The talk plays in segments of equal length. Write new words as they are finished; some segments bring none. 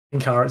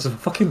character.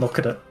 Fucking look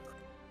at it.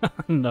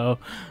 No.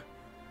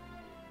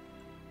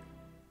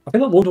 I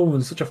feel like Wonder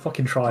Woman's such a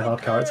fucking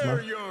try-hard character,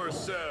 man.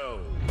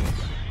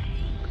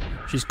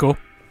 She's cool.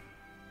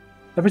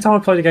 Every time I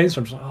played against her,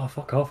 I'm just like, oh,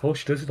 fuck off. All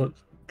she does is like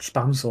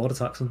spam sword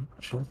attacks and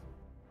shit.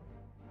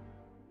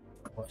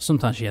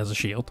 Sometimes she has a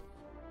shield.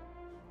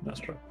 That's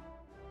true.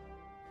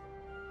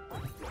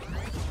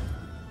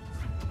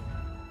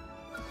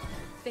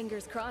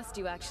 Fingers crossed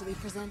you actually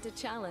present a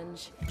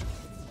challenge.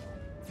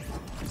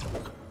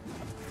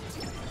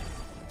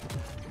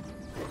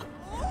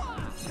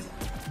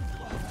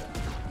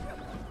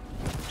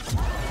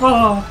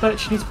 Oh, I bet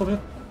she needs to come in.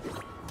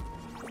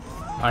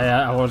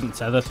 I wasn't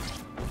tethered.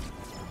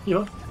 You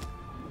know?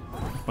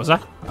 Was I?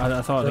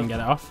 I thought I didn't get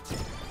it off.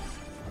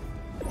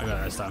 I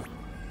got it this time.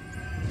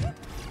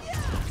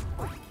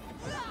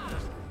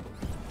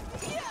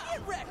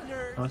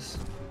 Nice.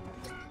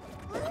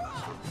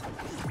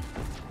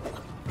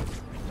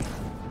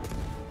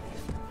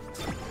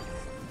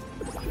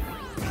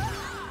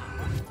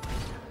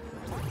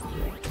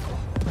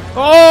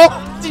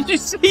 Oh! Did you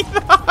see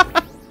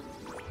that?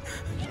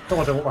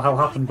 Don't know what the hell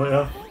happened, but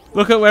yeah.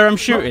 Look at where I'm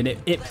shooting.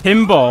 It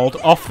pinballed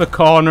off the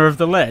corner of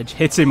the ledge,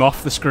 hit him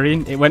off the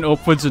screen. It went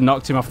upwards and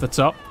knocked him off the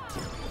top.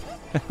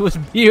 It was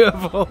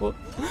beautiful.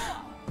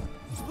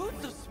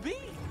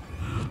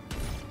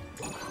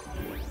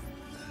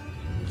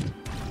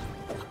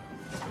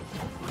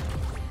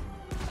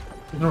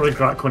 I don't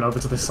regret coming over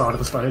to this side of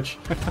the stage.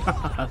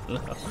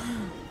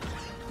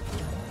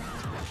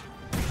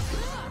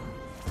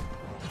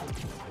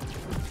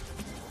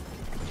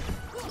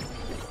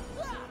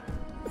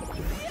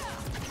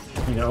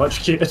 You get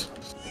electrocuted.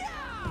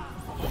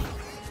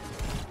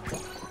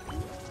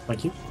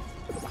 Thank you.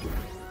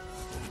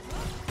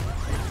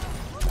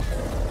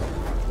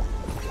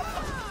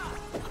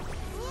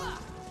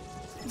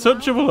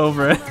 Touchable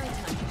over it.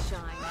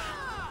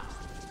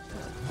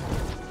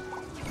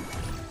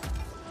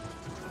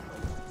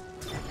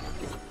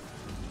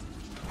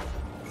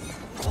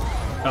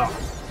 Oh,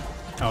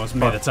 that was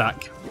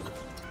mid-attack.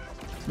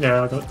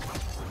 Yeah, I got it.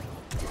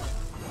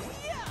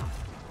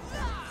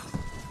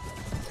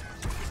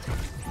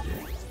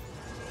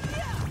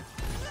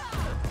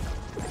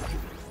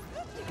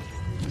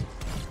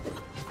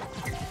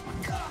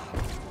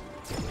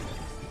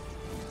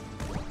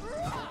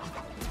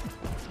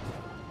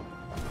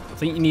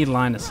 I think you need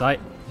line of sight.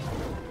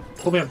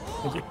 Pull me in.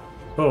 Thank you.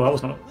 Oh, that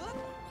was not.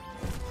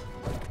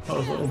 That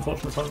was an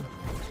unfortunate time.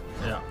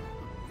 Yeah.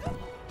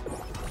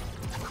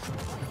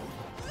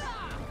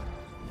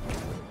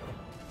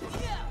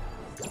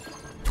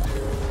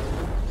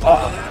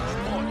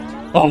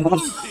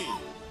 Oh.